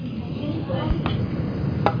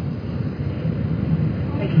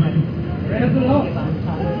Praise the Lord. Our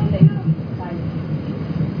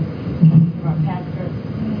pastor,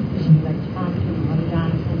 Bishop Elect Thompson, Mother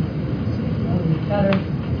Johnson, Elder Scudder,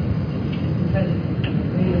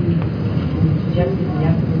 President Willie, Jeffrey, the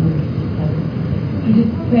afternoon. We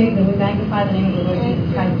just pray that we magnify the name of the Lord Jesus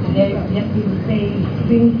Christ today. Yes, we will say,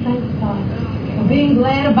 being sanctified, for being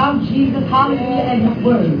glad about Jesus, hallelujah, and His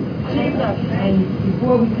word. And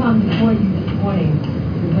before we come before you this morning,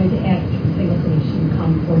 we're going to ask you to sing us so that you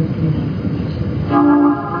come forth to you.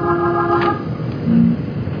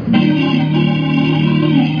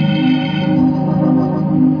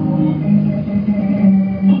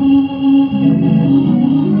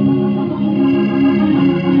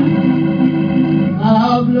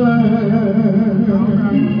 I've learned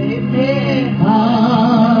how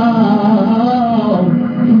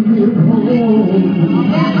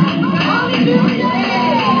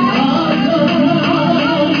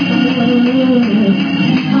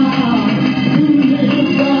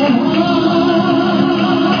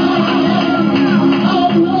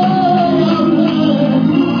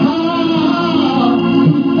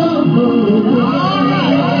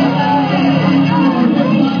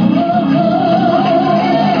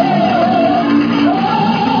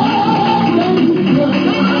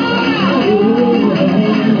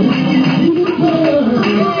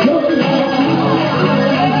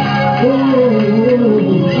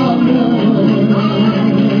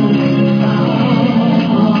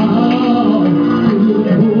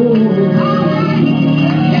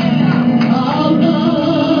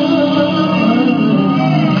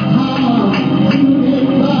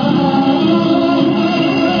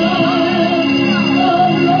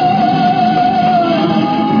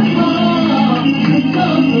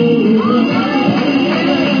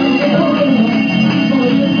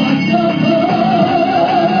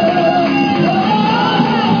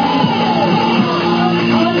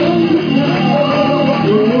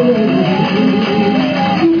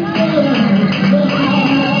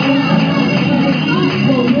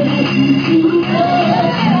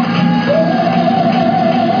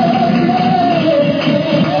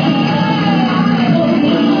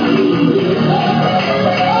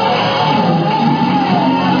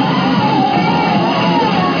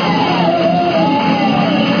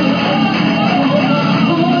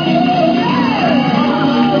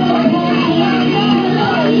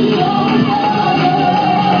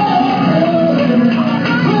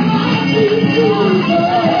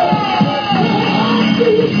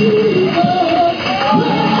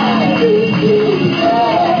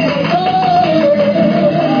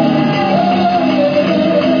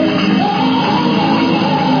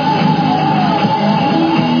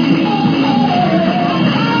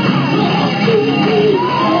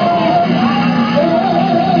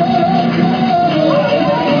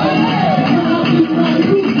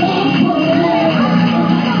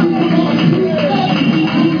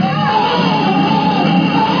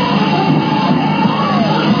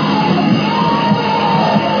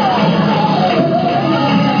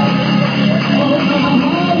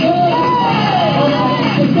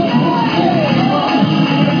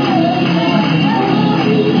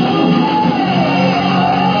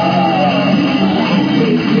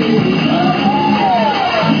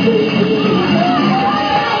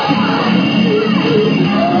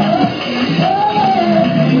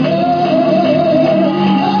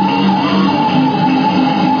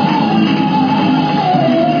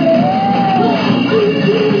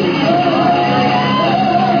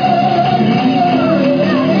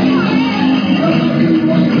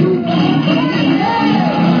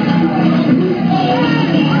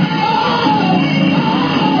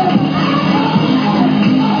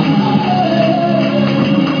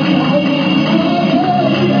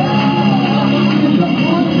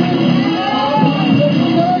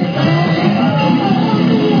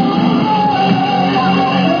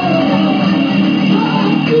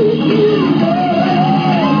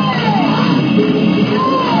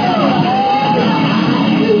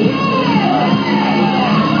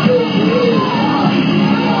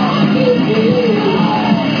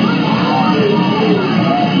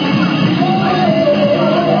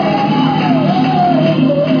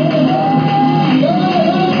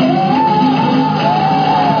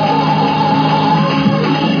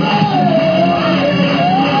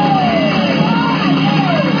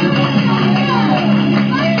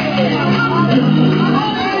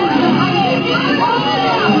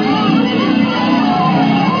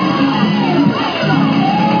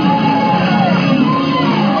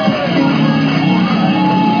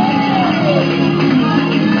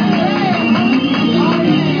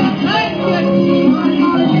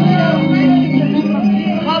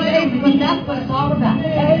to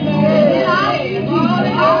live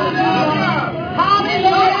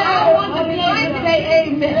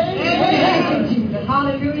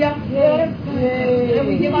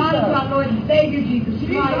Savior Jesus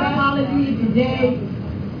Christ. Hallelujah today.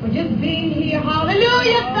 For just being here.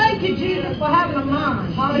 Hallelujah. Thank you, Jesus, for having a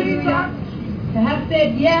mind. Hallelujah. To have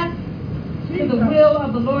said yes to the will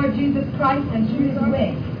of the Lord Jesus Christ and to his way.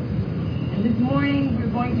 And this morning we're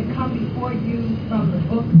going to come before you from the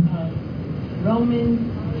book of Romans,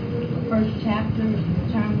 the first chapter. If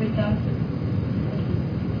you turn with us.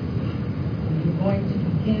 And we're going to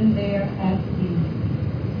begin there at the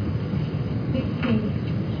 16th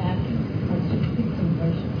chapter, or 16th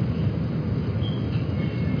verse.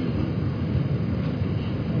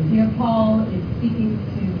 And here Paul is speaking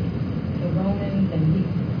to the Romans, and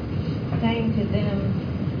he's saying to them,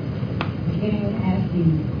 beginning at the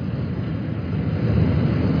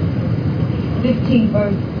 15th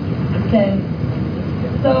verse, it says,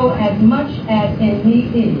 "So as much as in me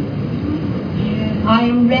is, I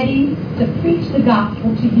am ready to preach the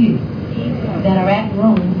gospel to you that are at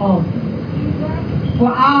Rome also.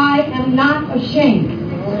 For I am not ashamed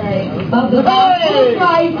of the gospel of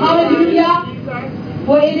Christ." Hallelujah.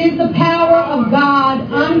 "For it is the power of God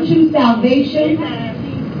unto salvation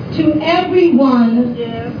to everyone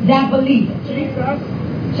that believeth,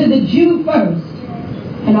 to the Jew first,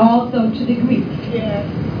 and also to the Greek."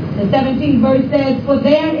 The 17th verse says, "For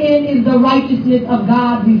therein is the righteousness of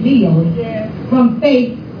God revealed from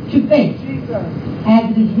faith to faith,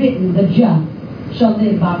 as it is written, the just shall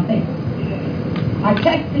live by faith." Our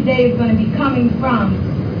text today is going to be coming from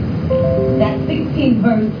that 16th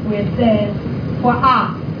verse where it says, "For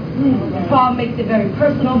I." Paul makes it very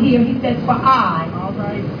personal here. He says, "For I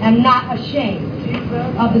am not ashamed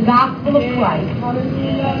of the gospel of Christ,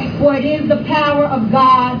 for it is the power of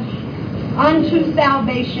God unto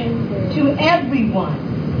salvation to everyone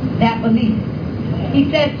that believeth."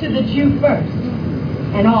 He says to the Jew first,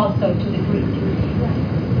 and also to the Greek.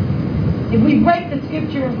 If we break the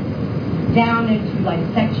scripture down into like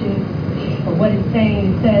sections of what it's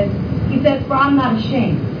saying, he says, "For I'm not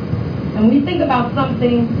ashamed." And when we think about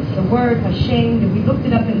something, the word ashamed, if we looked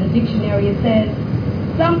it up in the dictionary, it says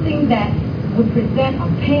something that would present a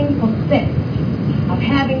painful sense of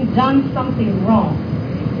having done something wrong.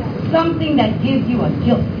 Something that gives you a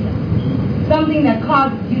guilt feeling. Something that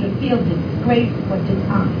causes you to feel disgraced or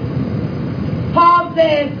dishonored. Paul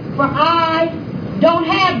says, "For I don't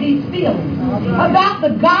have these feelings about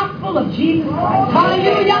the gospel of Jesus Christ."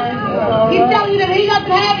 Hallelujah. He's telling you that he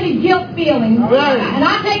doesn't have any guilt feelings. And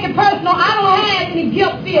I take it personal. I don't have any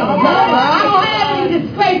guilt feelings. I don't have any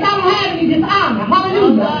disgrace. I don't have any dishonor.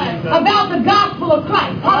 Hallelujah. About the gospel of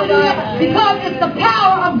Christ. Hallelujah. Because it's the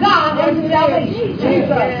power of God unto salvation.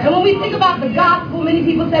 And when we think about the gospel, many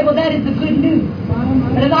people say, well, that is the good news.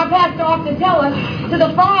 But as our pastor often tells us, to the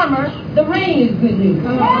farmer, the rain is good news.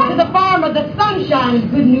 To the farmer, the sunshine is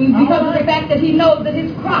good news because of the fact that he knows that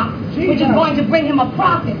his crop, which is going to bring him a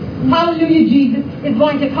profit, hallelujah, Jesus, is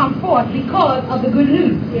going to come forth because of the good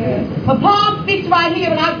news. But Paul speaks right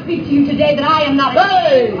here, and I speak to you today that I am not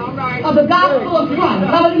ashamed of the gospel of Christ.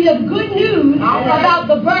 Hallelujah, the good news about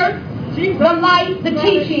the birth, the life, the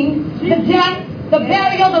teaching, the death, the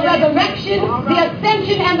burial, the resurrection, the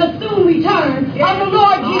ascension, and the soon return of the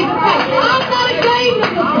Lord Jesus Christ. I'm not ashamed of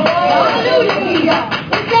this. Hallelujah, Jesus.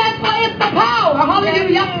 It says, for it's the power,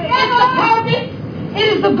 hallelujah, it's the purpose, it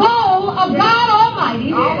is the goal of God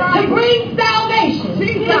Almighty to bring salvation,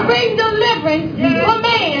 to bring deliverance for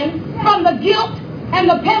man from the guilt and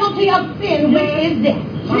the penalty of sin, which is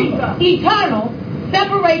death. Eternal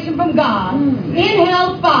separation from God, in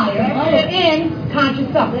hell's fire, in conscious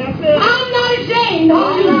suffering. I'm not ashamed,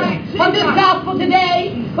 hallelujah, of this gospel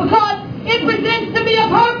today because it presents to me a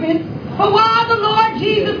purpose for why the Lord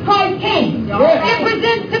Jesus Christ came. It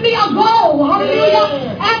presents to me a goal,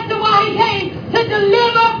 hallelujah, as to why he came, to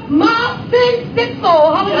deliver my sin-sick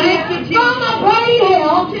soul, hallelujah, from a burning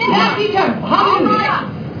hell that's eternal. Hallelujah.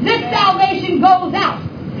 This salvation goes out.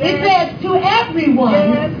 It says to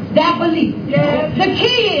everyone that believes. The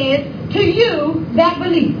key is to you that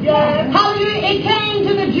believe. Hallelujah. It came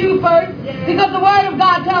to the Jew first because the Word of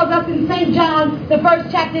God tells us in St. John, the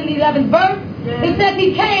 1st chapter and the 11th verse, it says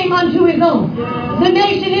he came unto his own. The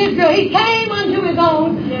nation Israel, he came unto his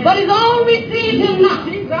own, but his own received him not.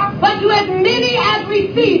 But to as many as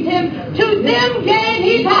received him, to them gave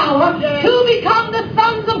he power to become the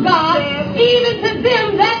sons of God, even to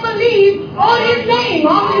them that believe on his name.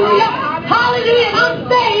 Hallelujah. Hallelujah. And I'm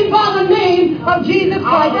saved by the name of Jesus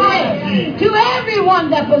Christ. To everyone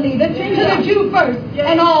that believeth, to the Jew first,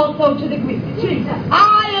 and also to the Greek.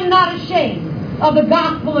 I am not ashamed of the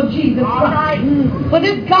gospel of Jesus Christ. For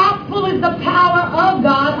this gospel is the power of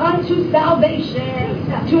God unto salvation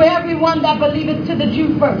to everyone that believeth, to the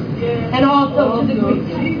Jew first, and also to the Greek.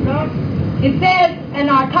 It says And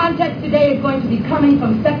our context today is going to be coming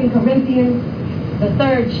from 2 Corinthians, the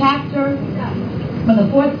 3rd chapter, or the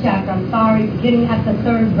 4th chapter, beginning at the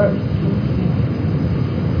 3rd verse.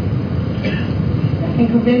 2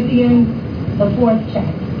 Corinthians, the 4th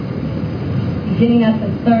chapter, beginning at the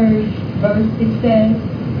 3rd verse, it says,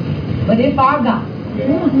 "But if our God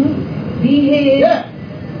be hid,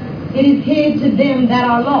 it is hid to them that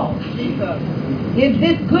are lost. If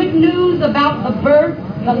this good news about the birth,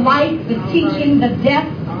 the life, the teaching, the death,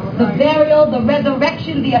 the burial, the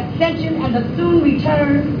resurrection, the ascension, and the soon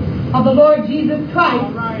return of the Lord Jesus Christ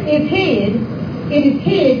is hid, it is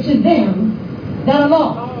hid to them that are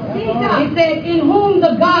lost. It says, in whom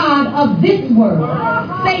the God of this world,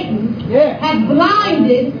 Satan, has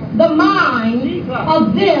blinded the minds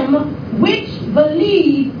of them which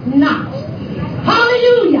believe not."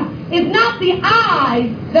 Hallelujah. It's not the eyes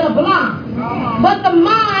that are blind, but the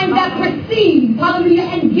mind that perceives, hallelujah,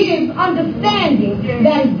 and gives understanding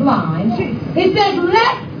that is blind. It says,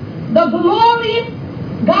 "Let the glorious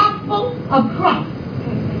gospel of Christ,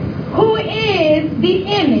 who is the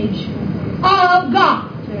image of God,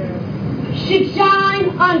 should shine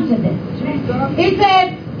unto them." It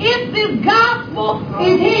says, if this gospel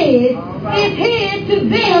is hid to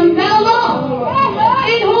them that are lost,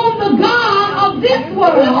 in whom the God of this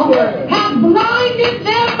world hath blinded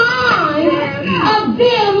their minds of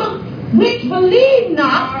them which believe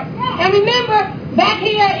not. And remember, back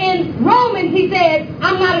here in Romans, he says,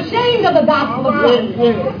 "I'm not ashamed of the gospel of Christ,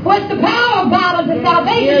 for it's the power of God unto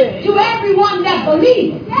salvation to everyone that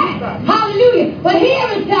believes." Hallelujah. But here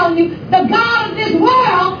it's telling you, the God of this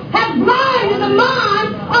world has blinded the mind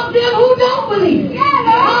of them who don't believe.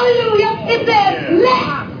 Hallelujah. It says, "Let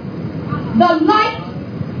the light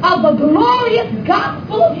of the glorious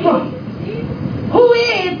gospel of Christ, who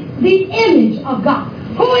is the image of God,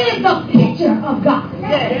 who is the picture of God."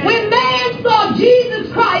 When man saw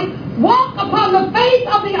Jesus Christ walk upon the face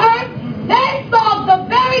of the earth, they saw the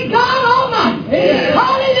very God Almighty.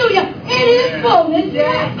 Hallelujah. In his fullness.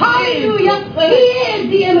 Hallelujah. He is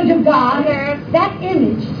the image of God. That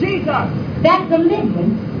image, that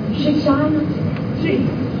deliverance, should shine on us.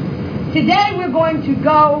 Today we're going to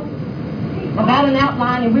go about an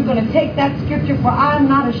outline, and we're going to take that scripture, "For I am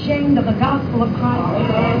not ashamed of the gospel of Christ,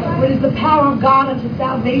 for it is the power of God unto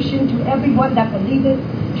salvation to everyone that believeth,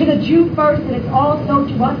 to the Jew first, and it's also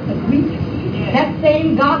to us the Greek." That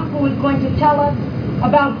same gospel is going to tell us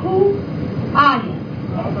about who I am.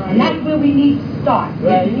 And that's where we need to start.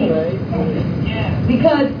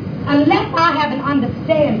 Because unless I have an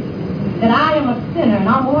understanding that I am a sinner and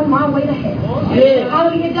I'm on my way to hell,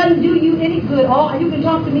 hallelujah, it doesn't do you any good. You can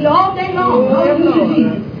talk to me all day long, hallelujah,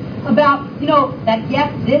 Jesus, about, that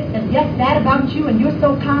yes, this and yes, that about you, and you're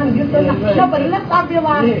so kind and you're so nice. No, but unless I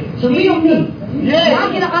realize the real me, and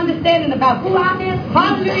I get an understanding about who I am,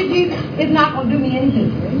 hallelujah, Jesus, it's not going to do me any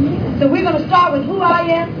good. So we're going to start with who I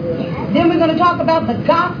am. Then we're going to talk about the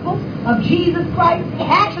gospel of Jesus Christ,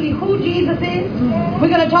 actually who Jesus is. We're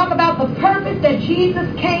going to talk about the purpose that Jesus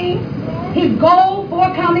came, his goal for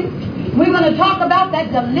coming. We're going to talk about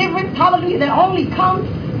that deliverance, hallelujah, that only comes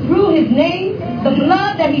through his name, the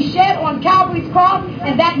blood that he shed on Calvary's cross,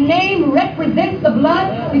 and that name represents the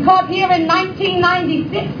blood, because here in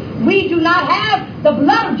 1996, we do not have the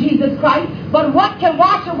blood of Jesus Christ. But what can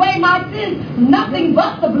wash away my sins? Nothing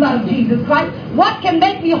but the blood of Jesus Christ. What can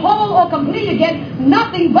make me whole or complete again?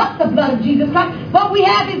 Nothing but the blood of Jesus Christ. But we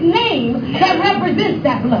have his name that represents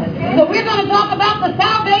that blood. So we're going to talk about the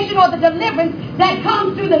salvation or the deliverance that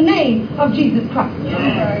comes through the name of Jesus Christ.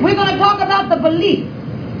 We're going to talk about the belief.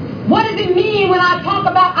 What does it mean when I talk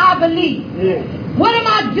about I believe? What am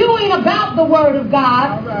I doing about the Word of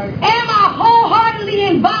God? Am I wholeheartedly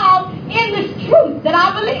involved in the truth that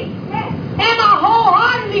I believe? Am I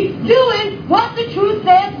wholeheartedly doing what the truth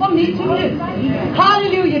says for me to do?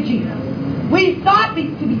 Hallelujah, Jesus. We start to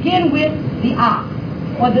begin with the I,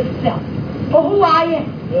 or the self, or who I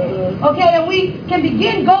am. Okay, and we can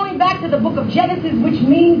begin going back to the book of Genesis, which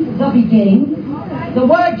means the beginning. The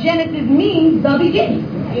word Genesis means the beginning.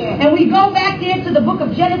 And we go back there to the book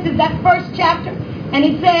of Genesis, that 1st chapter, and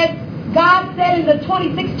it says, God said in the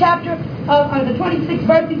 26th chapter, or the 26th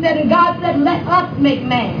verse, he said, and God said, "Let us make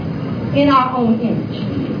man in our own image."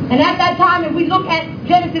 And at that time, if we look at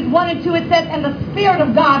Genesis 1 and 2, it says, "And the Spirit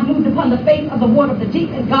of God moved upon the face of the water of the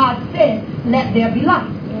deep, and God said, Let there be light."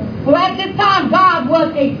 Well, at this time, God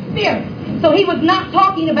was a spirit. So he was not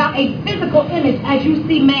talking about a physical image as you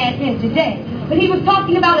see man in today. But he was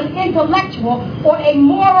talking about an intellectual or a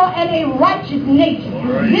moral and a righteous nature.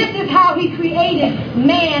 This is how he created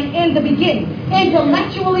man in the beginning.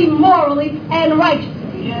 Intellectually, morally, and righteously.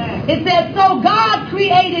 It says, so God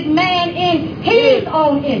created man in his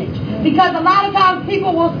own image. Because a lot of times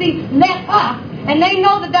people will see let us, and they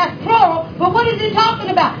know that that's plural, but what is it talking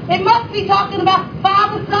about? It must be talking about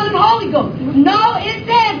Father, Son, and Holy Ghost. No, it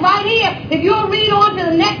says right here, if you'll read on to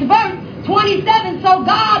the next verse, 27, so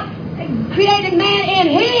God created man in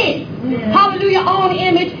his, hallelujah, own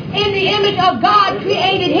image. In the image of God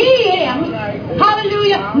created he him.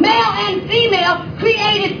 Hallelujah. Male and female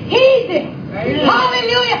created he them.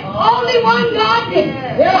 Hallelujah. Only one God did.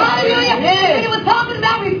 Hallelujah. And it was talking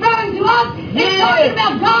about referring to us. It's talking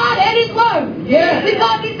about God and his word.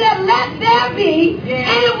 Because he said, let there be,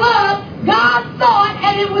 and it was. God saw it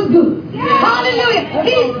and it was good. Hallelujah.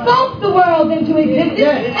 He spoke the world into existence,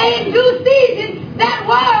 and in due season, that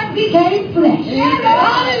word became flesh.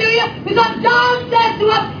 Hallelujah. Because John said to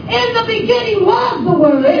us, in the beginning was the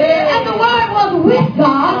Word, and the Word was with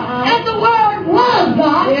God, and the Word was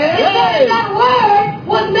God. It says that Word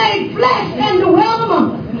was made flesh and dwelt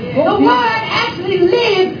among us. The Word actually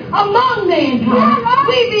lived among mankind.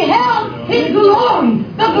 We beheld his glory,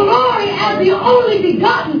 the glory as the only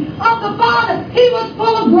begotten of the Father. He was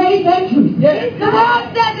full of grace and truth. The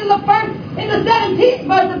Word says in the 17th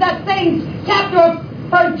verse of that same chapter of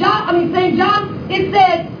St. John, it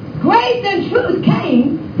says, grace and truth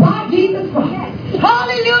came by Jesus Christ.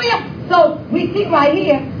 Hallelujah. So we see right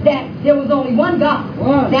here that there was only one God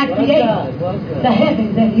that created the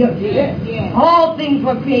heavens and the earth. All things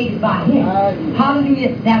were created by him.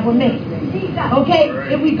 Hallelujah, that were made. Okay,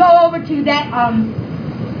 if we go over to that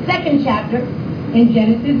second chapter in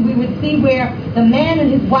Genesis, we would see where the man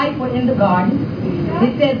and his wife were in the garden.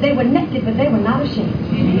 It says they were naked, but they were not ashamed.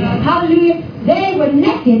 Hallelujah. They were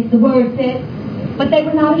naked, the word says, but they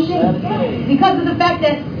were not ashamed. Because of the fact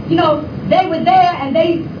that, they were there and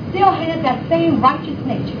they still had that same righteous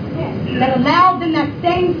nature that allowed them, that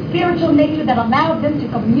same spiritual nature that allowed them to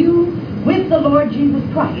commune with the Lord Jesus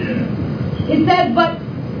Christ. It says, but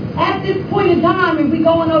at this point in time, and we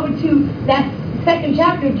going over to that second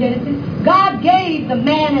chapter of Genesis, God gave the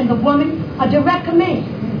man and the woman a direct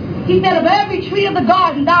command. He said, of every tree of the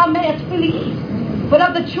garden thou mayest freely eat, but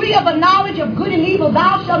of the tree of the knowledge of good and evil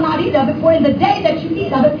thou shalt not eat of it, for in the day that you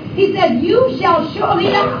eat of it, he said, you shall surely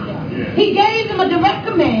die. He gave them a direct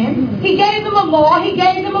command. He gave them a law. He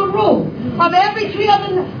gave them a rule. Of every tree of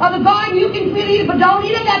the garden you can freely eat, but don't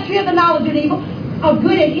eat of that tree of the knowledge of evil, of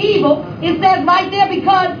good and evil. It says right there,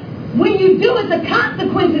 because when you do it, the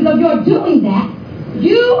consequences of your doing that,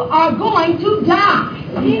 you are going to die.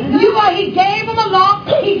 He gave them a law.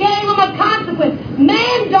 He gave them a consequence.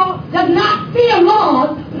 Man does not fear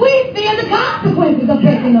laws. We fear the consequences of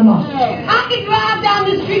breaking the law. I can drive down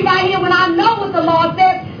this street right here when I know what the law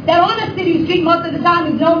says. That on a city street most of the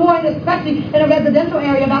time is no more, especially in a residential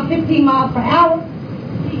area, about 15 miles per hour.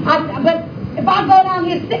 But if I go down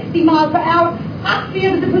here 60 miles per hour, I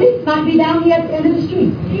fear that the police might be down here at the end of the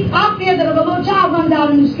street. I fear that if a little child runs out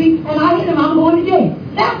in the street and I hit him, I'm going to jail.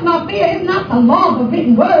 That's my fear. It's not the law of the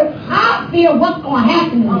written word. I fear what's going to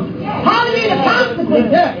happen to me. Hallelujah, the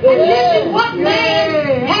consequences. And this is what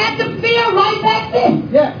man had to fear right back then.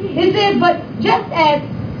 It says, but just as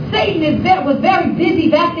Satan was very busy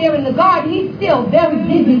back there in the garden, he's still very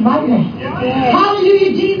busy right now.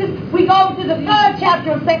 Hallelujah, Jesus. We go to the third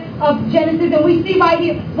chapter of Genesis and we see right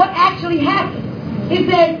here what actually happened. It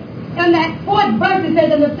says, in that fourth verse, it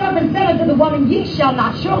says, and the serpent said unto the woman, ye shall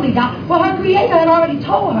not surely die. Well, her Creator had already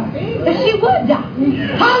told her that she would die.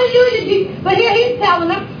 Hallelujah, Jesus. But here he's telling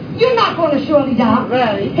her, you're not going to surely die.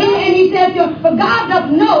 And he says, for God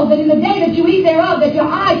doth know that in the day that you eat thereof, that your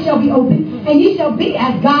eyes shall be opened, and ye shall be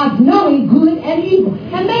as gods, knowing good and evil.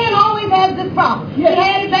 And man always has this problem. He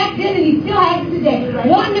had it back then, and he still has it today.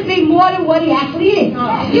 Wanting to be more than what he actually is.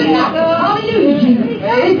 You're not. Hallelujah, Jesus.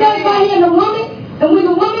 It says right here, the woman, and when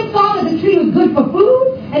the woman saw that the tree was good for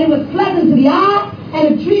food, and it was pleasant to the eye,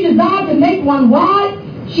 and the tree desired to make one wise,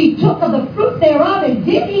 she took of the fruit thereof and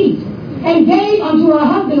did eat, and gave unto her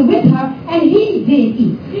husband with her, and he did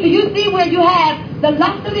eat. So you see where you have the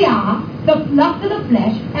lust of the eye, the lust of the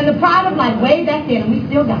flesh, and the pride of life way back there, and we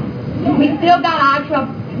still got it. We still got our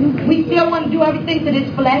trouble. We still want to do everything to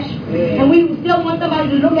this flesh, and we still want somebody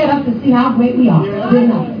to look at us and see how great we are. We're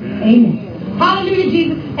not. Amen. Hallelujah,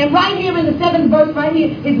 Jesus. And right here in the 7th verse right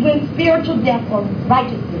here is when spiritual death or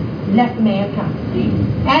righteousness left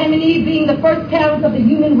mankind. Adam and Eve being the first parents of the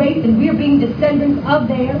human race, and we're being descendants of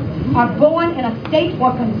theirs, are born in a state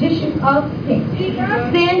or condition of sin.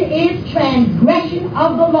 Sin is transgression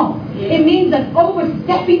of the law. It means an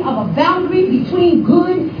overstepping of a boundary between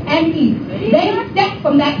good and evil. They stepped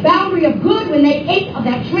from that boundary of good when they ate of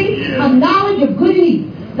that tree of knowledge of good and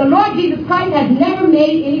evil. The Lord Jesus Christ has never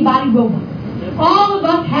made anybody robot. All of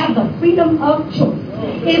us have the freedom of choice.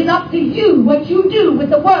 It's up to you what you do with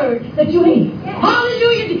the word that you hear.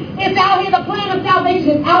 Hallelujah. It's out here, the plan of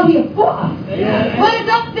salvation is out here for us. But it's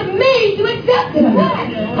up to me to accept it.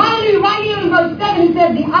 Hallelujah. Right here in verse 7 it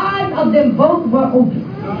says, the eyes of them both were open.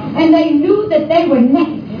 And they knew that they were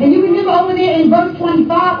naked. And you remember over there in verse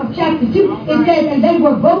 25 of chapter 2, it says, and they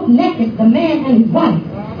were both naked, the man and his wife,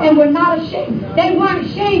 and were not ashamed. They weren't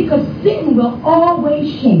ashamed because sin will always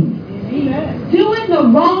shame. Doing the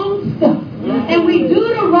wrong stuff. And we do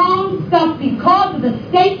the wrong stuff because of the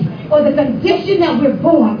state or the condition that we're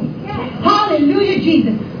born in. Hallelujah,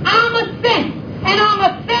 Jesus. I'm a sinner. And I'm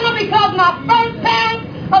a sinner because my first parents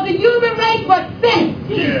of the human race were sinners.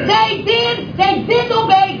 They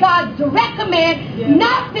disobeyed God's direct command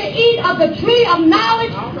not to eat of the tree of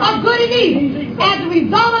knowledge of good and evil. As a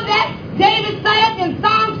result of that, David saith in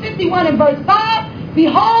Psalms 51 and verse 5,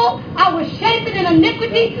 behold, I was shapen in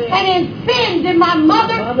iniquity, and in sin did my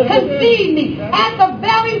mother conceive me. At the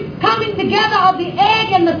very coming together of the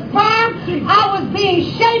egg and the sperm, I was being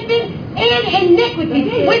shapen in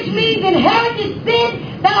iniquity, which means inherited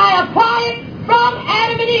sin that I acquired from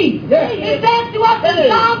Adam and Eve. It says to us in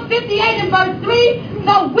Psalm 58 and verse 3,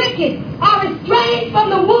 the wicked are estranged from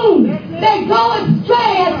the womb. They go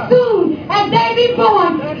astray as soon as they be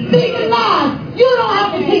born, speaking lies. You don't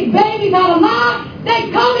have to take babies out of lies.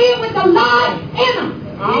 They come here with the lies in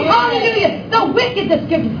them. Hallelujah. The wicked, the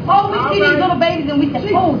scripture. Oh, we see these little babies and we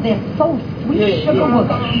say, oh, they're so sweet, sugar wood.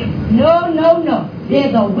 No.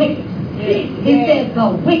 They're the wicked. It says the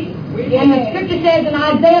wicked. And the scripture says in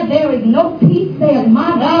Isaiah, there is no peace, says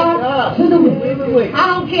my God, to the wicked. I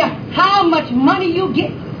don't care how much money you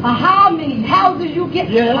get, or how many houses you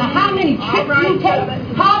get, or how many trips you take.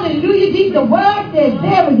 Hallelujah, Jesus. The word says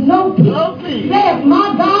there is no peace, says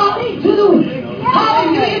my God, to the wicked.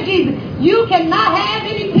 Hallelujah, Jesus. You cannot have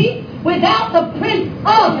any peace without the Prince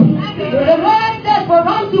of Peace. The word says, for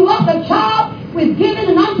unto us a child is given,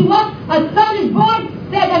 and unto us a son is born,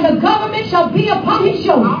 said, and the government shall be upon his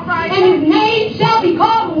shoulders, and his name shall be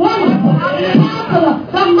called Wonderful, Counselor,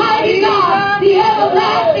 the Mighty God, the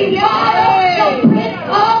Everlasting Father, the Prince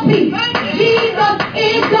of Peace. Jesus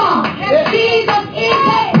is God. Jesus is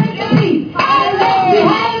that Prince of Peace. Unless we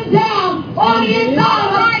have him down on the inside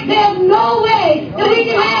of us, there's no way that we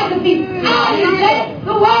can have the peace.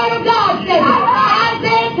 The Word of God says it.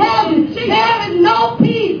 Isaiah tells you, there is no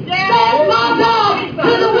peace, says my God,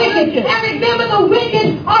 to the wicked. And remember, the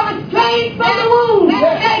wicked are estranged from the womb.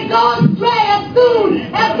 They go astray as soon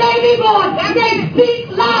as they be born. They speak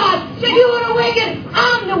lies. You are the wicked,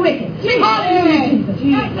 I'm the wicked. Hallelujah,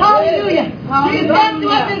 Jesus. Hallelujah. It says to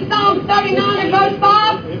us in Psalm 39 and verse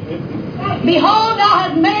 5, behold, thou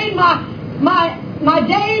hast made my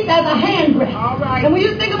days as a handbreadth. And when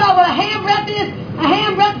you think about what a handbreadth is, a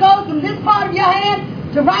handbreadth goes from this part of your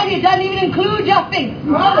hand to right here. It doesn't even include your finger.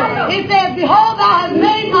 It says, behold, thou hast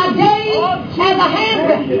made my days as a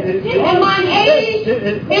handbreadth, and mine age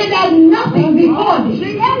is as nothing before thee.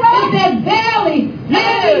 It says, verily,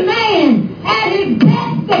 every man at his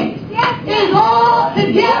best state is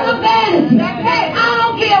altogether vanity. I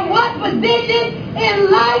don't care what position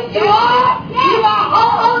in life you are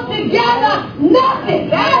altogether nothing.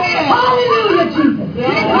 Hallelujah, Jesus.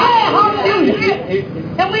 Hallelujah.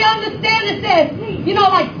 And we understand it says, you know,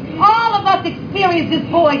 like all of us experience this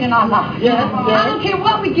void in our lives. I don't care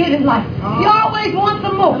what we get in life. You always want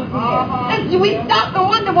some more. And we stop and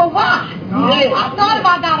wonder, well, why? I thought if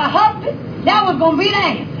I got a husband, that was going to be the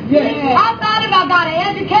answer. I thought if I got an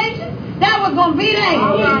education, that was going to be the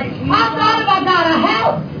answer. I thought if I got a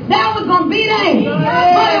house, that was going to be the answer.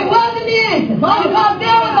 But it wasn't the answer. Because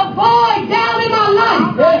there was a void down in my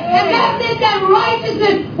life. And that meant that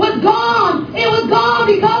righteousness was gone. It was gone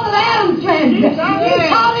because of Adam's transgression.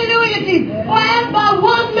 Hallelujah, Jesus. For as by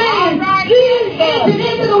one man, sin entered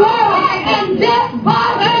into the world, and death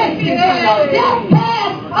by faith. So death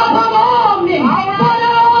passed upon all men. For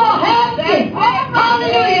they all have sinned.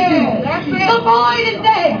 Hallelujah, Jesus. The void is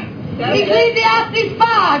there. Ecclesiastes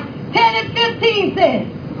 5, 10 and 15 says,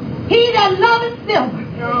 he that loveth silver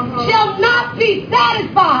shall not be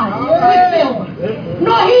satisfied with silver,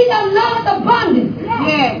 nor he that loveth abundance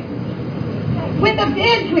with the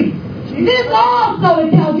increase. This also,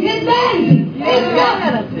 it tells you, is vanity. It's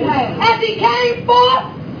nothing. As he came forth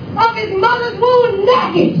of his mother's womb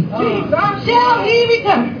naked, shall he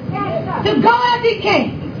return to go as he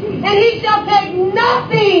came. And he shall take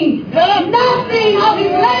nothing of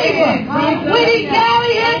his labor when he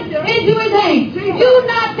carry it into his hand. You're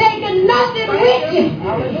not taking nothing with you.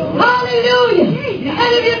 Hallelujah. And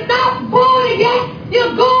if you're not born again,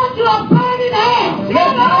 you're going to a burning hell.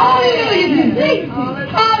 Hallelujah.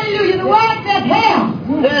 Hallelujah. The word says,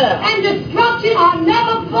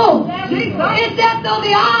 It says, so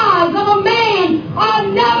the eyes of a man are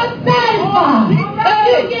never satisfied.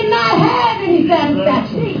 You cannot have any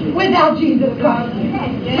satisfaction without Jesus Christ.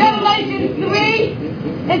 Revelation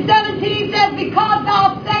 3:17 says, because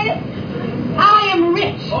thou sayest, I am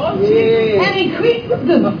rich and increased with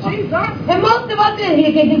goods. And most of us in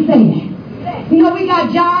here can say that. You know, we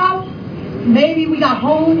got jobs. Maybe we got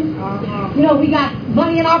homes. You know, we got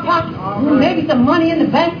money in our pocket. Maybe some money in the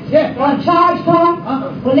bank or a charge card.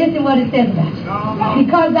 Well, listen what it says about you.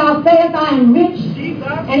 Because thou sayest, I am rich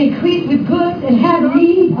and increased with goods and have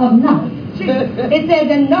need of nothing. It says,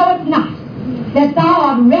 and knowest not that thou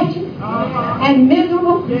art wretched and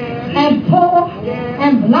miserable and poor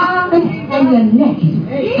and blind and you're naked.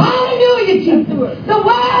 Hallelujah, Jesus. The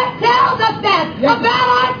word tells us that about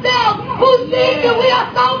ourselves, who think that we are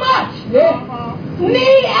so much.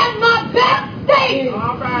 Me and my best state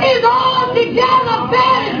is altogether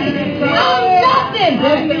vanity. I'm nothing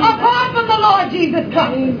apart from the Lord Jesus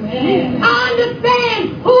Christ. I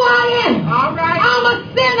understand who I am. I'm a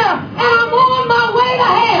sinner and I'm on my way to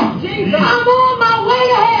hell. I'm on my way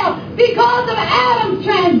to hell because of Adam's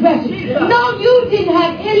transgression. No, you didn't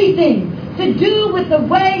have anything to do with the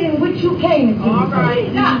way in which you came into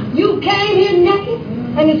this. You came here naked.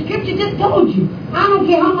 And the scripture just told you, I don't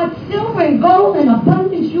care how much silver and gold and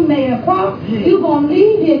abundance you may acquire, you're going to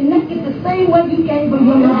leave here naked the same way you came from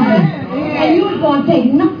your mother. And you're going to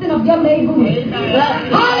take nothing of your labor with you.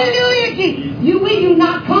 Hallelujah, Jesus. We do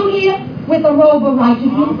not come here with a robe of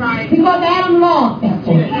righteousness because Adam lost that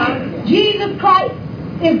for us. Jesus Christ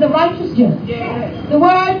is the righteous judge. The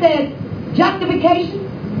word says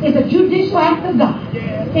justification is a judicial act of God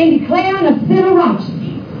in declaring a sinner righteous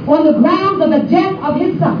on the grounds of the death of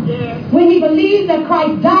his son. When he believed that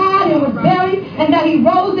Christ died and was buried and that he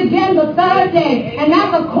rose again the third day. And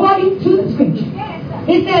that's according to the scripture.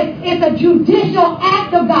 It says it's a judicial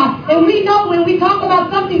act of God. And we know when we talk about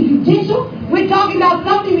something judicial, we're talking about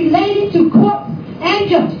something related to court and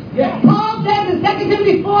judgment. Paul says in 2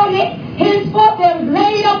 Timothy 4:8, henceforth there is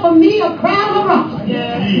laid up for me a crown of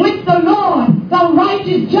righteousness, which the Lord, the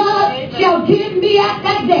righteous judge, shall give me at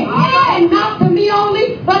that day. And not to me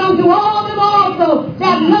only, but unto all them also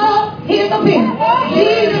that love his appearing.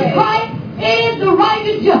 Jesus Christ is the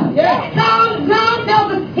righteous judge. Psalm 9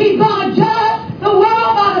 tells us he's going to judge the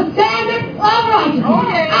world by the standard of righteousness.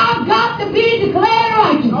 I've got to be declared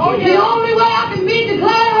righteous. The only way I can be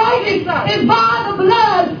declared righteous is by the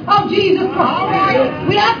blood of Jesus Christ.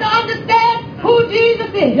 We have to understand who Jesus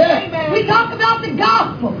is. We talk about the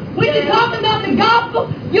gospel. When you talk about the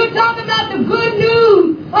gospel, you're talking about the good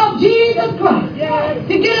news of Jesus Christ.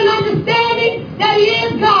 To get an understanding that he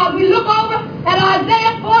is God, we look over at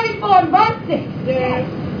Isaiah 44 and verse 6.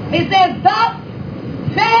 It says, thus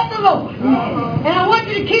saith the Lord. And I want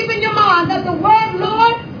you to keep in your mind that the word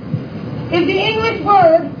Lord is the English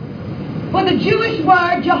word for the Jewish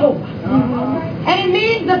word Jehovah. And it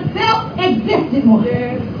means the self-existent one.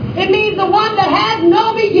 It means the one that has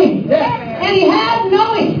no beginning. And he has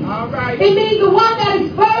no end. It means the one that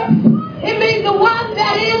is first. It means the one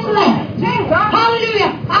that is last.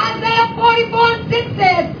 Hallelujah. Isaiah 44 and 6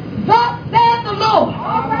 says, thus saith the Lord,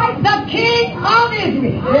 the King of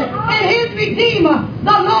Israel, and his Redeemer,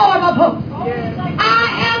 the Lord of hosts. I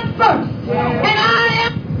am first, and I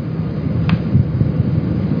am...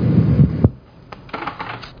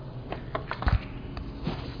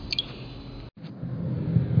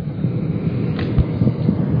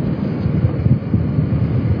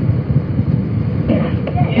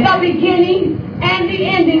 the beginning and the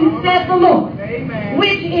ending, saith the Lord,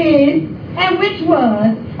 which is, and which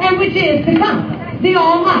was, and which is to come, the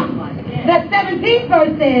Almighty. The 17th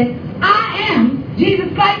verse says, I am,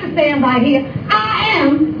 Jesus Christ is saying right here, I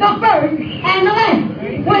am the first and the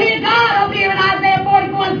last. Well, here God up here in Isaiah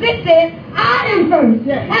 44 and 6 says, I am first,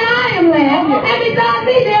 and I am last, and besides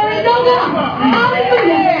me there is no God.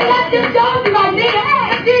 Hallelujah. And that just shows you right there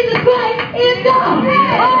that Jesus Christ is God.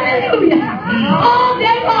 Hallelujah. All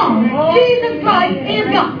day long, Jesus Christ is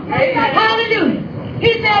God. Hallelujah.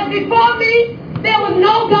 He said, before me, there was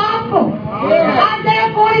no God formed.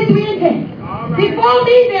 Isaiah 43 and 10. Before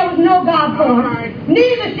me, there was no God formed.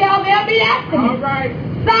 Neither shall there be after me.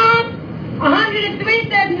 Psalm 103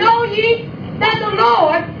 says, know ye that the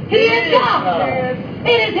Lord, he is God. It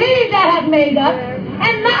is he that has made us,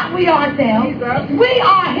 and not we ourselves. We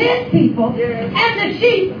are his people, and the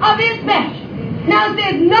sheep of his pasture. Now it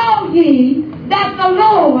says, know ye that the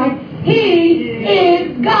Lord, he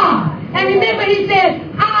is God. And remember, he says,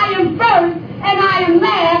 I am first and I am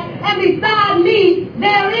last, and beside me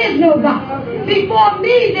there is no God. Before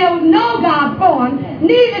me there was no God formed,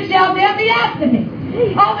 neither shall there be after me.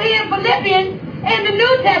 Over here in Philippians, in the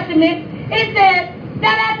New Testament, it says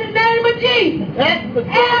that at the name of Jesus,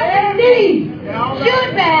 every knee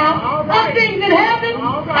should bow of things in heaven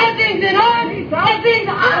and things in earth and things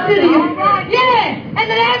under the earth. Yeah, and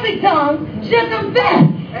that every tongue should confess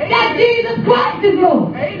that Jesus Christ is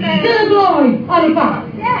Lord to the glory of the Father.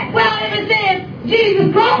 Well, if it says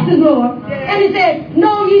Jesus Christ is Lord, and it says,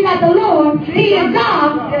 know ye that the Lord, He is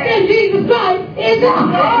God, then Jesus Christ is God.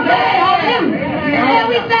 Hallelujah. And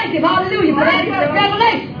we thank Him, hallelujah, for that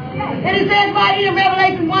revelation. And it says right here in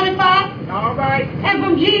Revelation 1 and 5, all right. And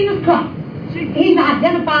from Jesus Christ, He's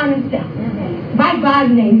identifying Himself. Right by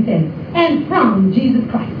His name, He says, and from Jesus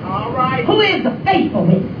Christ, all right. Who is the faithful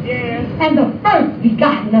witness, and the first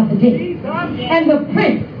begotten of the dead, and the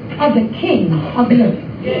prince of the kings of the earth.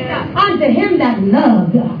 Unto Him that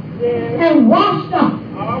loved us and washed us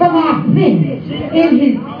from our sins in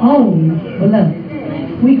His own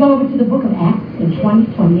blood. We go over to the book of Acts in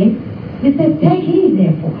 20:28. It says, take heed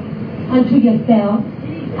therefore unto yourselves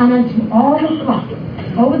and unto all the flock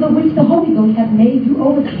over the which the Holy Ghost hath made you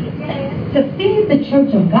overseers, to feed the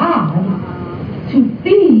church of God, to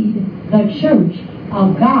feed the church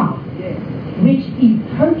of God, which He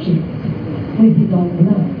purchased with His own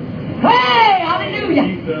blood. Hey, hallelujah.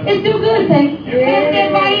 It's too good, saints. It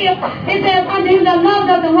says right here, it says, unto Him that loved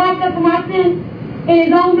us and washed us from our sins in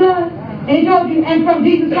His own blood. And He told you, and from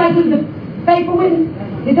Jesus Christ, who is the faithful witness.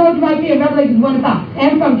 He told you right here in Revelation 1 and 5.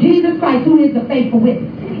 And from Jesus Christ, who is the faithful witness.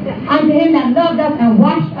 Unto Him that loved us and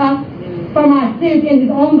washed us from our sins in His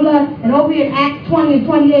own blood. And over here in Acts 20 and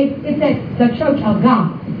 28, it says, the church of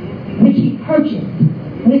God, which He purchased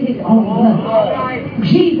with His own blood.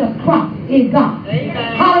 Jesus Christ is God.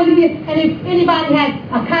 Hallelujah. And if anybody has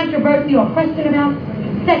a controversy or question about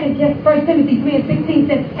 1 Timothy 3 and 16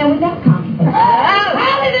 says, and without controversy.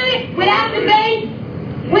 Hallelujah. Without debate,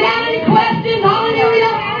 without any questions.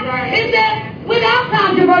 Hallelujah. It says, without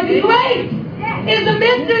controversy, grace is the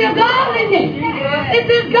mystery of godliness. It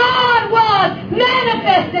says God was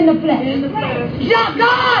manifest in the flesh.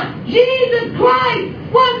 God, Jesus Christ,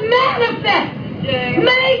 was manifest.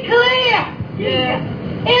 Made clear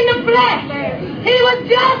in the flesh. He was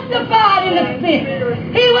justified in the spirit.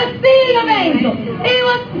 He was seen of angels. He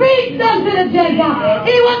was preached unto the Gentiles.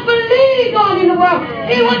 He was believed on in the world.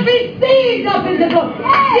 He was received up in the book.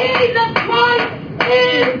 Jesus Christ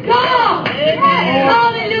is God.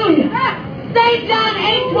 Hallelujah. St. John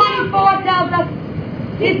 8:24 tells us,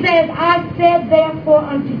 it says, I said therefore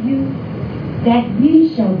unto you that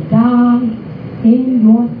ye shall die in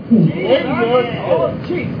your sins.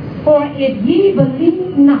 For if ye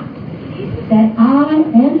believe not that I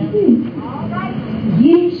am He,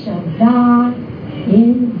 ye shall die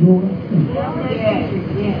in your sins.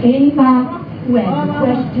 Anybody who has a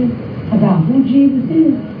question about who Jesus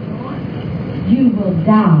is, you will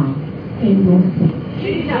die in your sins.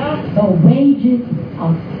 The wages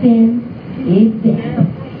of sin is death.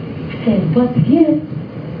 It says, but the gift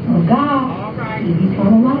of God is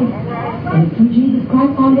eternal life. And through Jesus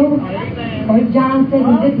Christ our Lord. 1 John says,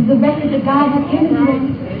 and this is the record that God has given to us,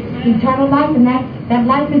 eternal life, and that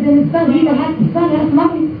life is in His Son. He that has the Son has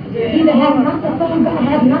life. He that has not the Son of God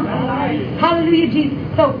has nothing. Hallelujah, Jesus.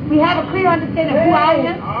 So we have a clear understanding of who I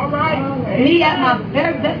am. Me at my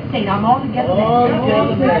very best state. I'm altogether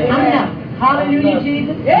blessed. I'm enough. Hallelujah,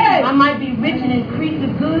 Jesus. I might be rich and increase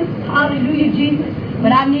of goods. Hallelujah, Jesus.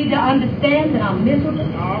 But I need to understand that I'm miserable,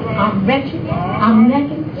 I'm wretched, I'm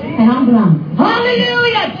naked, and I'm blind.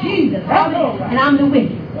 Hallelujah, Jesus. And I'm the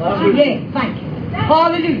wicked. Yes, thank you.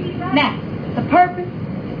 Hallelujah. Now, the purpose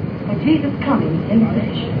of Jesus coming in the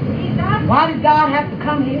flesh. Why did God have to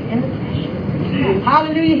come here in the flesh?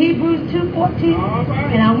 Hallelujah, Hebrews 2:14.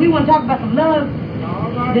 And we want to talk about the love.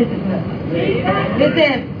 This is love. It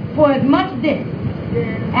says, for as much then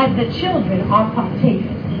as the children are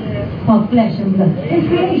partakers of flesh and blood. It's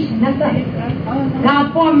creation, that's right.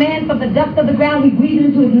 God formed man from the dust of the ground. He breathed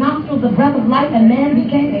into his nostrils the breath of life, and man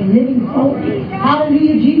became a living soul.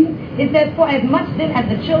 Hallelujah, Jesus. It says, for as much then as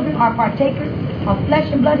the children are partakers of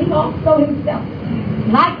flesh and blood, He also Himself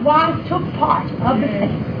likewise took part of the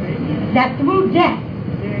same, that through death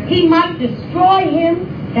He might destroy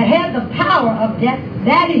him that had the power of death,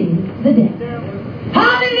 that is, the devil.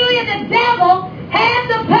 Hallelujah, the devil had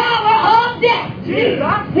the power of death.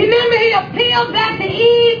 Remember, he appealed back to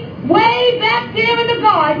Eve way back there in the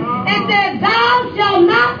garden and said, thou shalt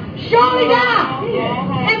not surely die.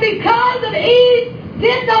 And because of Eve's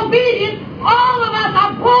disobedience, all of us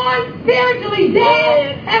are born spiritually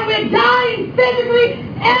dead, and we're dying physically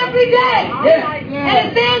every day. And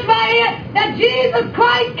it says right here that Jesus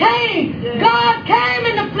Christ came. God came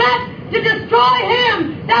in the flesh to destroy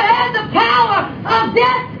him that had the power of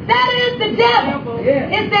death, That is the devil.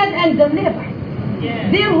 It says, and deliver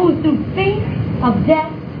them who through fear of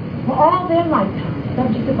death for all their lifetime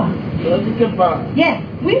subject to bondage. Subject to bondage. Yes,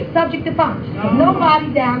 we're subject to bondage. There's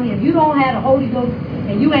nobody down here. If you don't have the Holy Ghost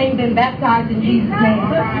and you ain't been baptized in Jesus'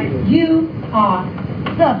 name, you are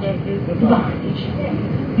subject to bondage.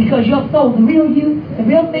 Because your soul, the real you, the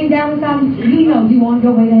real thing down inside you know you on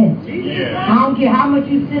your way to heaven. I don't care how much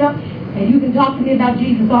you sit up and you can talk to me about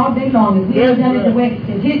Jesus all day long. If we haven't done it the way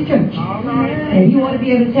in his church, and he ought to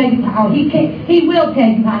be able to tell you how he will tell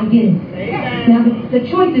you how to get it. Now the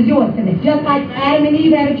choice is yours to make. Just like Adam and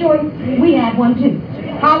Eve had a choice, we have one too.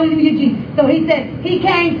 Hallelujah, Jesus. So he said he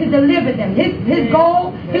came to deliver them. His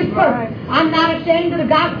goal, his purpose. I'm not ashamed of the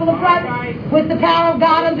gospel of Christ, with the power of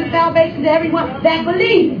God unto salvation to everyone that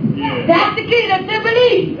believes. That's the key, that's to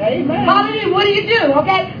believe. Hallelujah. What do you do?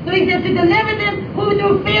 Okay? So he said to deliver them who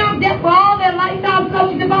through fear of death for all their lifetime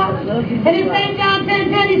subject to bondage. And in St. John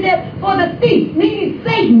 10:10 he said, for the thief, meaning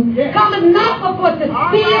Satan, cometh not but for to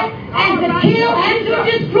steal and to kill and to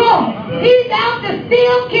destroy. He's out to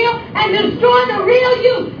steal, kill, and destroy the real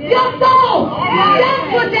you, your soul. That's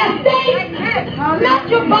what that says, not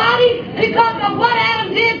your body, because of what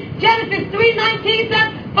Adam did. Genesis 3:19 says,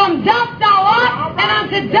 from dust thou art, and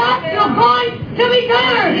unto dust you're going to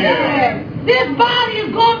return. This body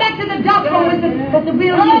is going back to the dust, but the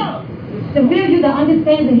real you. The real you that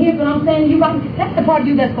understands and hears what I'm saying to you right, that's the part of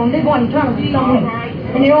you that's going to live on eternally somewhere.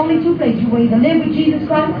 And there are only two places. You will either live with Jesus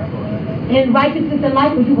Christ in righteousness and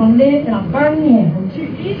life, or you're going to live in a burning hell,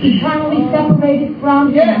 eternally separated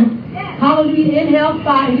from Him. Hallelujah, in hell's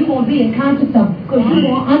fire, and you're going to be in conscious of, because you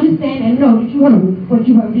won't understand and know that you heard what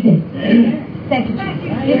you heard today. Thank you,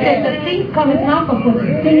 Jesus. It says the thief cometh not but for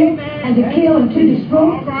to steal and to kill and to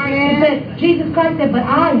destroy. It says Jesus Christ said, but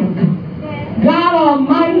I am come. God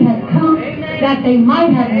Almighty has come that they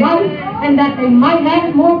might have life and that they might have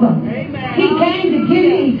it more abundantly. He came to give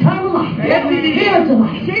you eternal life, spiritual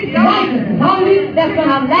life, righteousness. Hallelujah. That's going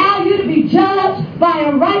to allow you to be judged by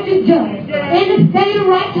a righteous judge in the state of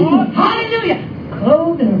righteousness. Hallelujah.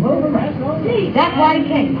 Clothed in a robe of righteousness. That's why he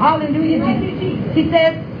came. Hallelujah. Jesus. He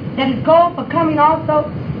says that his goal for coming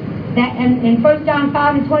also, that in 1 John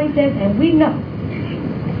 5:20 says, and we know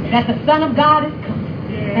that the Son of God is come.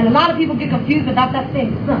 And a lot of people get confused about that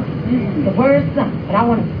thing, son. The word son. But I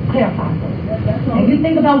want to clarify something. If you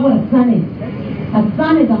think about what a son is, a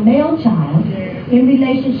son is a male child in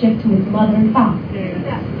relationship to his mother and father.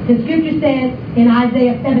 The scripture says in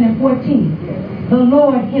Isaiah 7:14, the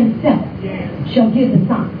Lord himself shall give the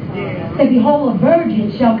son. Say, behold, a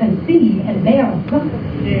virgin shall conceive and bear a son,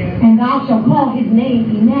 and thou shalt call his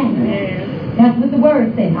name Emmanuel. That's what the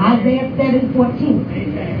word says, Isaiah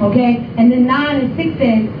 7:14. Okay? And then 9 and 6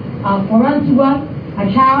 says, for unto us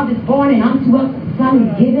a child is born, and unto us a son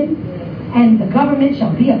is given, and the government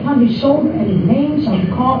shall be upon his shoulder, and his name shall be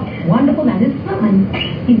called Wonderful. Now this son,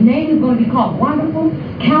 his name is going to be called Wonderful,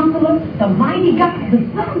 Counselor, the Mighty God. The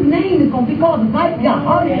son's name is going to be called the Mighty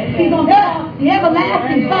God. He's going to be called the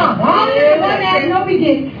Everlasting Father. Hallelujah. Has no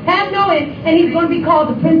beginning, has no end, and he's going to be called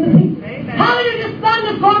the Prince of Peace. Hallelujah. The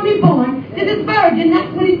son is going to be born to this virgin.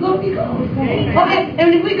 That's what he's going to be called. Okay,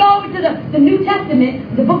 and if we go over to the New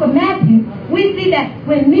Testament, the book of Matthew, we see that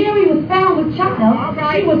when Mary was found with child,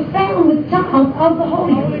 she was found with child of the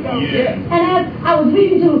Holy Ghost. And as I was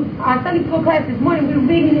reading to our Sunday school class this morning, we were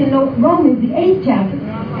reading in Romans, the 8th chapter,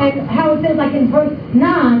 and how it says, like in verse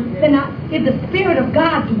 9, that now, if the Spirit of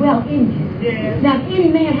God dwell in you, now if any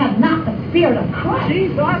man have not the Spirit of Christ,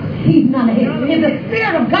 he's none of his. If the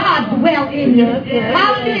Spirit of God dwell in you,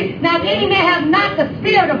 hallelujah. Now if any man have not the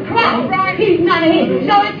Spirit of Christ, he's none of his.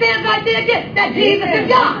 So it says right there again that Jesus is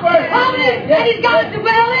God. Hallelujah. And he's got to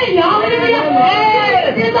dwell in you. Hallelujah.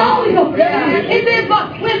 Jesus is the Holy Ghost. It says,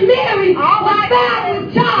 but when Mary was found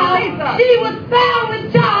with child, she was found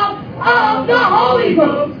with child of the Holy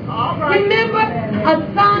Ghost. Remember,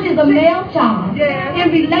 a son is a male child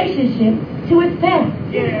in relationship to his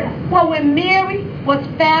parents. Well, when Mary was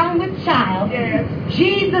found with child,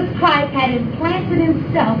 Jesus Christ had implanted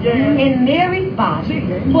himself in Mary's body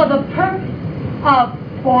for the purpose of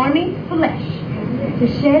forming flesh to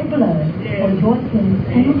shed blood for your sins.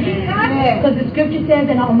 Because the scripture says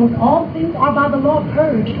that almost all things are by the law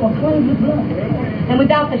purged or cleansed with blood. And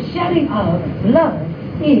without the shedding of blood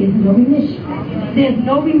is no remission. There's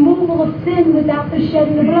no removal of sin without the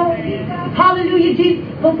shedding of blood. Hallelujah, Jesus.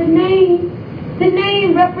 But the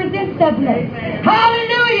name represents that blood.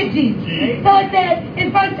 Hallelujah, Jesus. So it says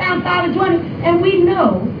in 1 John 5:20, and we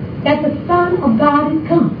know that the Son of God is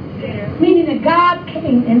come. Meaning that God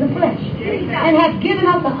came in the flesh and has given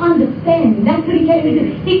us an understanding. That's what he came to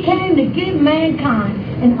do. He came to give mankind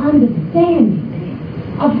an understanding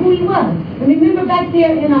of who he was. And remember back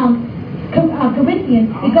there in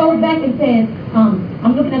Corinthians, it goes back and says,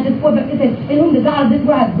 I'm looking at this word, but it says, in whom the God of this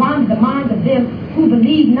world has blinded the minds of them who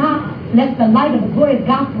believe not, lest the light of the glorious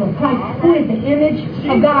gospel of Christ, who is the image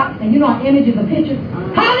of God, and you know our image is a picture.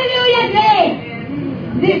 Hallelujah! Yeah.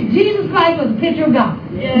 Jesus Christ was a picture of God.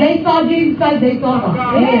 Yeah. They saw Jesus Christ, they saw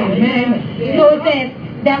God. Amen. Yeah. So it says,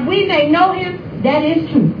 that we may know him, that is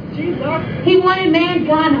true. He wanted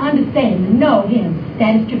mankind to understand, to know him,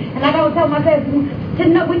 that is true. And like I was telling my class, to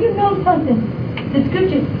know, when you know something, the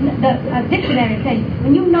scriptures, the dictionary tells you,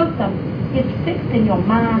 when you know something, it's fixed in your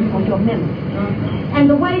mind or your memory. And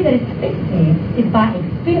the way that it's fixed in is by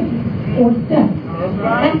experience or study.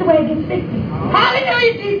 That's the way it gets fixed in.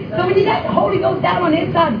 Hallelujah, Jesus. So when you got the Holy Ghost down on the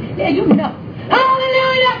inside, yeah, you know.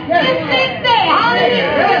 Hallelujah. It's fixed there.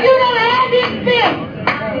 Hallelujah. If you don't have the experience,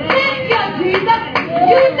 thank you, Jesus.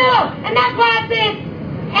 You know. And that's why I said,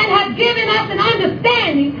 and has given us an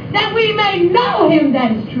understanding that we may know him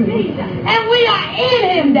that is true. And we are in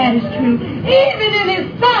him that is true. Even in his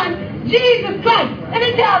Son, Jesus Christ. Let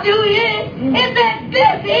me tell you who he is. It says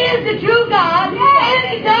this is the true God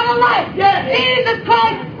and eternal life. Jesus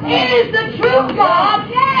Christ is the true God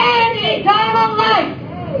and eternal life.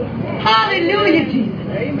 Hallelujah, Jesus.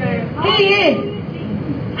 Amen. He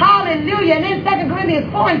is. Hallelujah. And then 2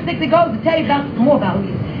 Corinthians 4 and 6, it goes to tell you more about who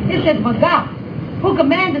he is. It says, but God, who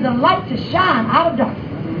commanded the light to shine out of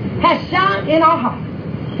darkness, has shined in our hearts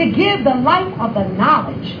to give the light of the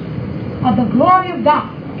knowledge of the glory of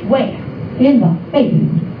God. Where? In the faith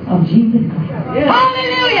of Jesus Christ.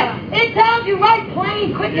 Hallelujah. It tells you right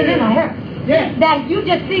plain, quick, and in a hurry. That you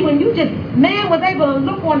just see when you just, man was able to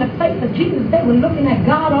look on the face of Jesus, they were looking at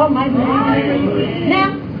God Almighty.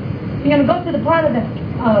 Now, we're going to go to the part of the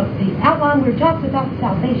outline we were talking about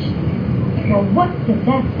salvation. Well, what does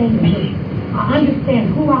that say to me? I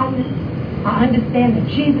understand who I am. I understand that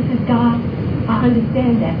Jesus is God. I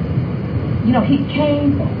understand that, you know, he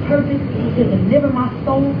came for a purpose to deliver my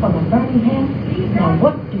soul from a burning hell. Now,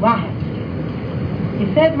 what do I have to do?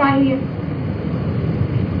 It says right here,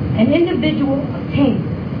 an individual obtains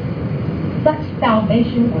such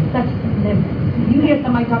salvation or such deliverance. You hear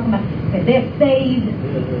somebody talking about that they're saved.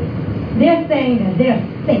 They're saying that they're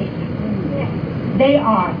safe. They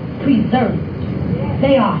are preserved.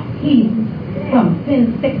 They are healed from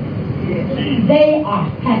sin sickness. They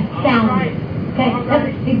have soundness. Okay?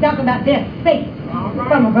 He's talking about they're safe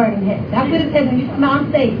from a burning hell. That's what it says when you come out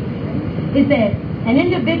and saved. It says an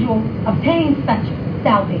individual obtains such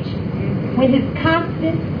salvation when his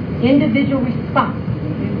constant individual response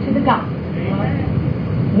to the gospel,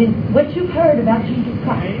 when what you've heard about Jesus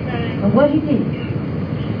Christ and what he did,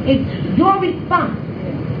 it's your response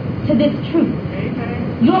to this truth,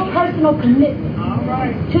 your personal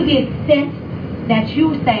commitment to the extent that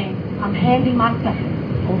you saying, I'm handing myself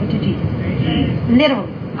over to Jesus.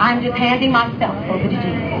 Literally, I'm just handing myself over to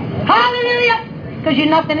Jesus. Hallelujah! Because you're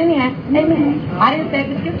nothing in your hand. Amen. I didn't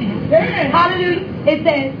say the scripture. Hallelujah. It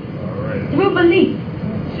says, through belief.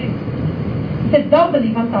 It says, don't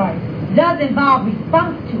believe, does involve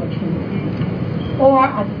response to a truth or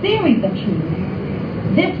a series of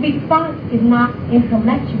truths. This response is not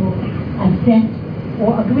intellectual assent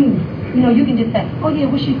or agreement. You know, you can just say, oh yeah,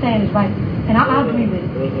 what she's saying is right, and I agree with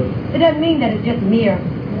it. It doesn't mean that it's just mere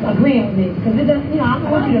agreeing with me, because it doesn't, you know, I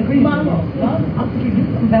don't want you to agree with me. I want you to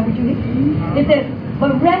do about what you hear. It says,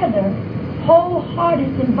 but rather,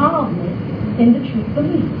 wholehearted involvement in the truth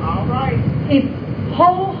belief. All right. It's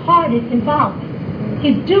wholehearted involvement.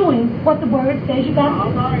 It's doing what the word says you got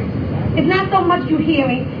to do. All right. It's not so much you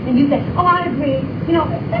hearing and you say, oh, I agree. You know,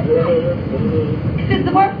 that's nice. Since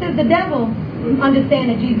the word says the devil understand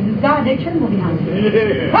that Jesus is God, they tremble behind you.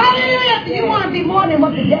 Hallelujah! So you want to be more than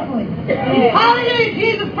what the devil is. Hallelujah!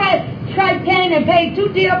 Jesus Christ came and paid too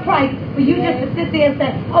dear a price for you just to sit there and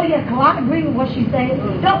say, oh yeah, I agree with what she's saying.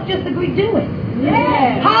 Don't just agree, do it.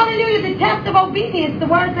 Hallelujah! The test of obedience, the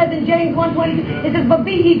word says in James 1:22, it says, but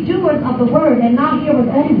be ye doers of the word and not hearers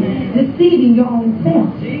only, deceiving your own self.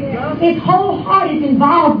 It's wholehearted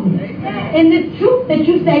involvement in this truth that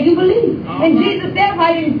you say you believe. And Jesus said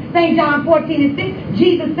right in St. John 14:6,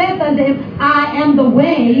 Jesus says unto him, I am the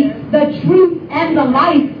way, the truth, and the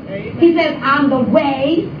life. He says, I'm the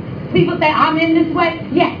way. People say, I'm in this way.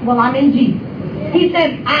 Yes, well, I'm in Jesus. He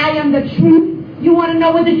says, I am the truth. You want to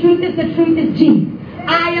know what the truth is? The truth is Jesus.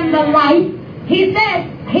 I am the life. He says,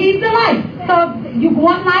 he's the life. So if you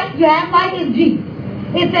want life, you have life, is Jesus.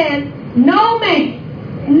 It says, no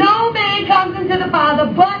man comes into the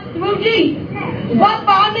Father but through Jesus. But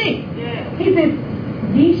by me. He says,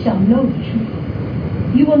 ye shall know the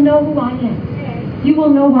truth. You will know who I am. You will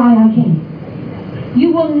know why I came.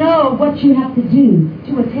 you will know what you have to do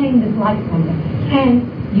to attain this life from them, and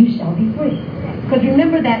you shall be free. Because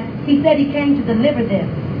remember that he said he came to deliver them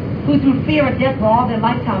who through fear of death were all their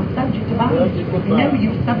lifetime subject to bondage. Remember,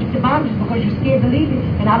 you're subject to bondage because you're scared to leave it,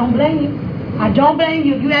 and I don't blame you. I don't blame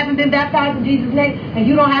you if you haven't been baptized in Jesus' name and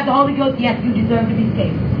you don't have the Holy Ghost. Yes, you deserve to be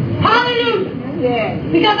saved. Hallelujah! Yeah.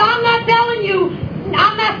 Because I'm not telling you,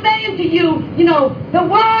 I'm not saying to you, the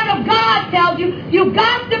Word of God tells you, you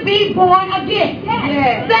got to be born again.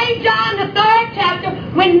 Yes. St. John, the 3rd chapter,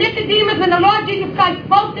 when Nicodemus and the Lord Jesus Christ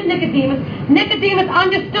spoke to Nicodemus, Nicodemus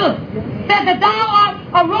understood. Said that thou art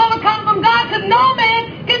a ruler come from God, because no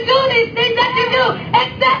man can do these things that you do,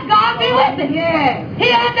 except God be with him. Yes. He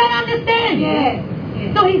had that understanding. Yes.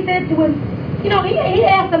 So he said to him, he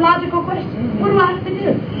asked a logical question. What do I have to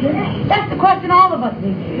do? That's the question all of us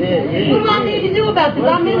need. What do I need to do about this?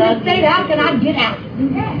 I'm in this state. How can I get out?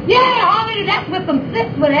 Yeah, already that's with some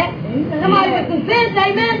sense with that. Somebody with some sense,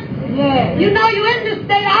 amen? Yeah. You're in this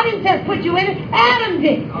state. I didn't just put you in it. Adam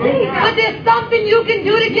did. But there's something you can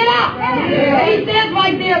do to get out. He says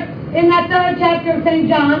right there in that 3rd chapter of St.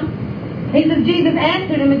 John, he says, Jesus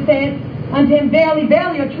answered him and said unto him, verily,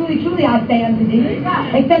 verily, or truly, truly, I say unto thee,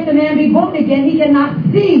 except a man be born again, he cannot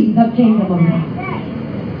see the kingdom of God.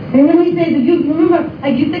 And when he says, if you remember,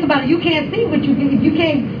 like you think about it, you can't see what if you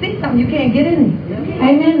can't see something, you can't get in it.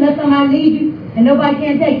 Amen. Unless somebody leads you, and nobody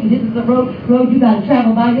can take you. This is the road you got to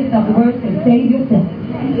travel by yourself. The word says, save yourself.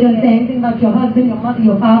 It doesn't say anything about your husband, your mother,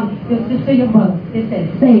 your father, your sister, your brother. It says,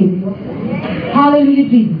 save yourself. Hallelujah,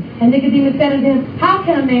 Jesus. And Nicodemus said unto him, how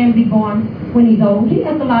can a man be born when he's old? He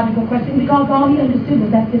asked a logical question because all he understood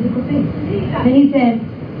was that physical thing. And he said,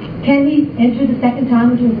 can he enter the second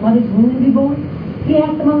time into his mother's womb and be born? He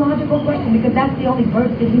asked him a logical question because that's the only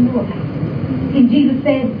birth that he knew about. And Jesus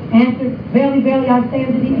answered, verily, verily, I say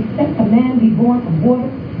unto thee, except a man be born of water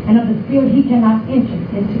and of the Spirit, he cannot enter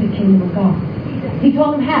into the kingdom of God. He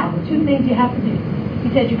told him how, the 2 things you have to do.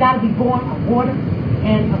 He said, you got to be born of water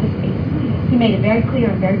and of the Spirit. He made it very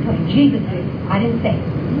clear and very plain. Jesus did. I didn't say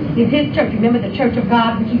it. It's his church. Remember the church of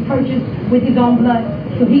God, which he purchased with his own blood?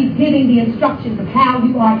 So he's giving the instructions of how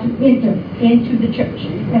you are to enter into the church.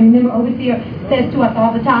 And remember, Overseer says to us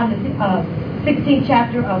all the time, the 16th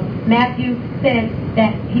chapter of Matthew says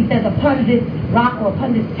that he says, upon this rock or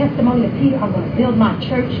upon this testimony of Peter, I'm going to build my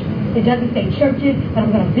church. It doesn't say churches, but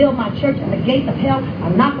I'm going to build my church, and the gates of hell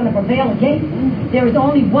are not going to prevail against. There is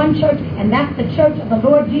only one church, and that's the church of the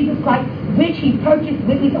Lord Jesus Christ, which he purchased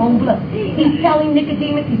with his own blood. He's telling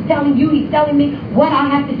Nicodemus, he's telling you, he's telling me what I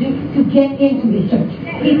have to do to get into the church.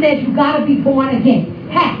 He says you got to be born again.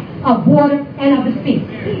 Half of water and of the Spirit.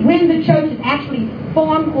 When the church is actually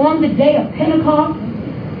formed on the day of Pentecost,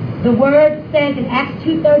 the word says in Acts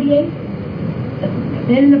 2:38,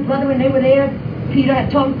 then the brethren, they were there, Peter had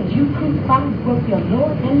told him, because you crucified both your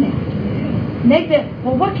Lord and Master. And they said,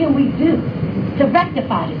 well, what can we do to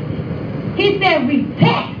rectify this? He said,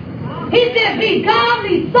 repent. He said, be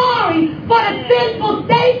godly sorry for the sinful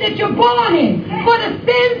state that you're born in, for the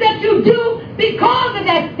sins that you do because of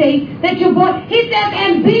that state that you're born. He says,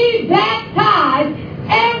 and be baptized,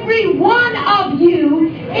 every one of you,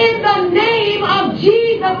 in the name of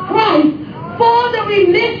Jesus Christ, for the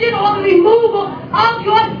remission or the removal of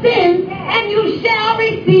your sins, and you shall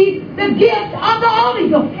receive the gift of the Holy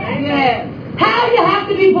Ghost. Yes. How you have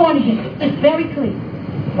to be born again? It's very clear.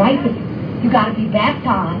 Right there. You got to be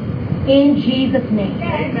baptized in Jesus' name.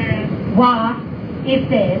 Amen. Why? It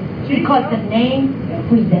says, because the name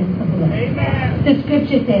presents the blood. Amen. The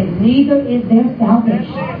scripture says, neither is there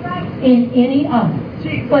salvation in any other,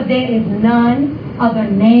 for there is none other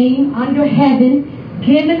name under heaven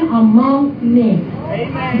given among men,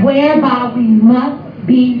 amen, whereby we must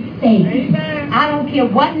be saved. Amen. I don't care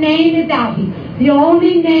what name is out here. The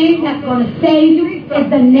only name that's going to save you is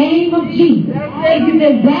the name of Jesus. If you've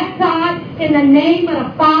been baptized in the name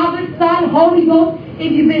of the Father, Son, Holy Ghost,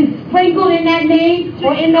 if you've been sprinkled in that name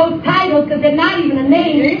or in those titles, because they're not even a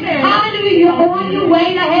name, hallelujah, you're on your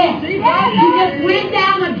way to hell. You just went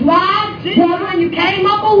down a dry river and you came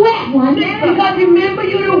up a wet one, because remember,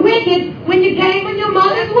 you were wicked when you came in your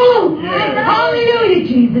mother's womb. Hallelujah,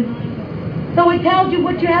 Jesus. So it tells you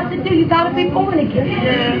what you have to do. You got to be born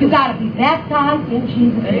again. You got to be baptized in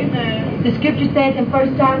Jesus' name. The scripture says in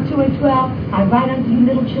 1 John 2 and 12, I write unto you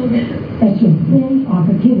little children that your sins are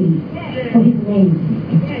forgiven for his name's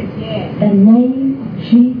sake. The name of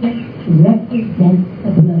Jesus represents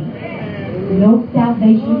the blood. No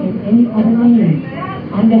salvation in any other name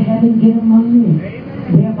under heaven given among men,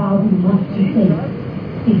 whereby we must be saved.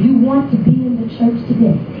 If you want to be in the church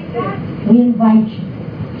today, we invite you.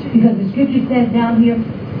 Because the scripture says down here,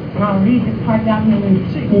 and I'll read this part down here in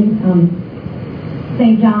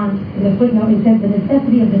St. John, in the footnote, it says the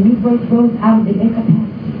necessity of the new birth grows out of the incapacity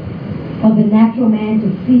of the natural man to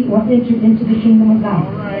see or enter into the kingdom of God.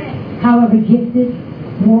 However gifted,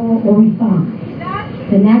 moral, or refined.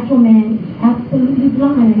 The natural man is absolutely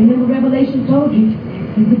blind. And remember Revelation told you,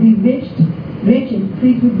 you could be rich and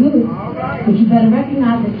pleased with good. But you better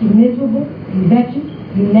recognize that you're miserable, you're wretched,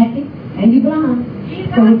 you're naked, and you're blind.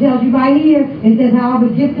 So it tells you right here, it says, however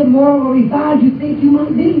gifted, moral, or refined you think you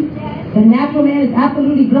might be. The natural man is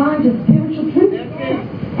absolutely blind to spiritual truth.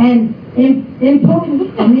 And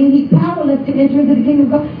impotent, he's powerless to enter into the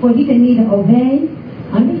kingdom of God, for he can neither obey,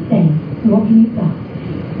 understand, nor please God.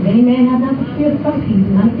 If any man has not the Spirit of Christ, he's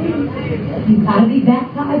not free. You've got to be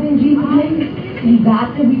baptized in Jesus' name. You've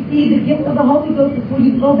got to receive the gift of the Holy Ghost before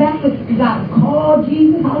you go back. You've got to call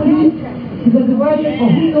Jesus, hallelujah. Because the word says, for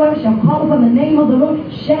whosoever shall call upon the name of the Lord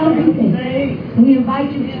shall be saved. We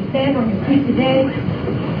invite you to stand on your feet today.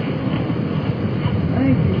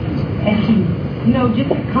 And to, just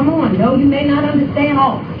come on. No, you may not understand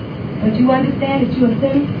all, but you understand that you're a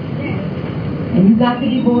sinner. And you got to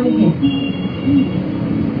be born again.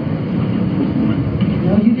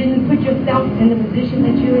 No, you didn't put yourself in the position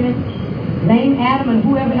that you're in. Blame Adam and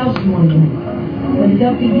whoever else you want to blame. But it's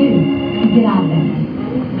up to you to get out of that.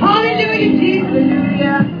 Hallelujah, Jesus.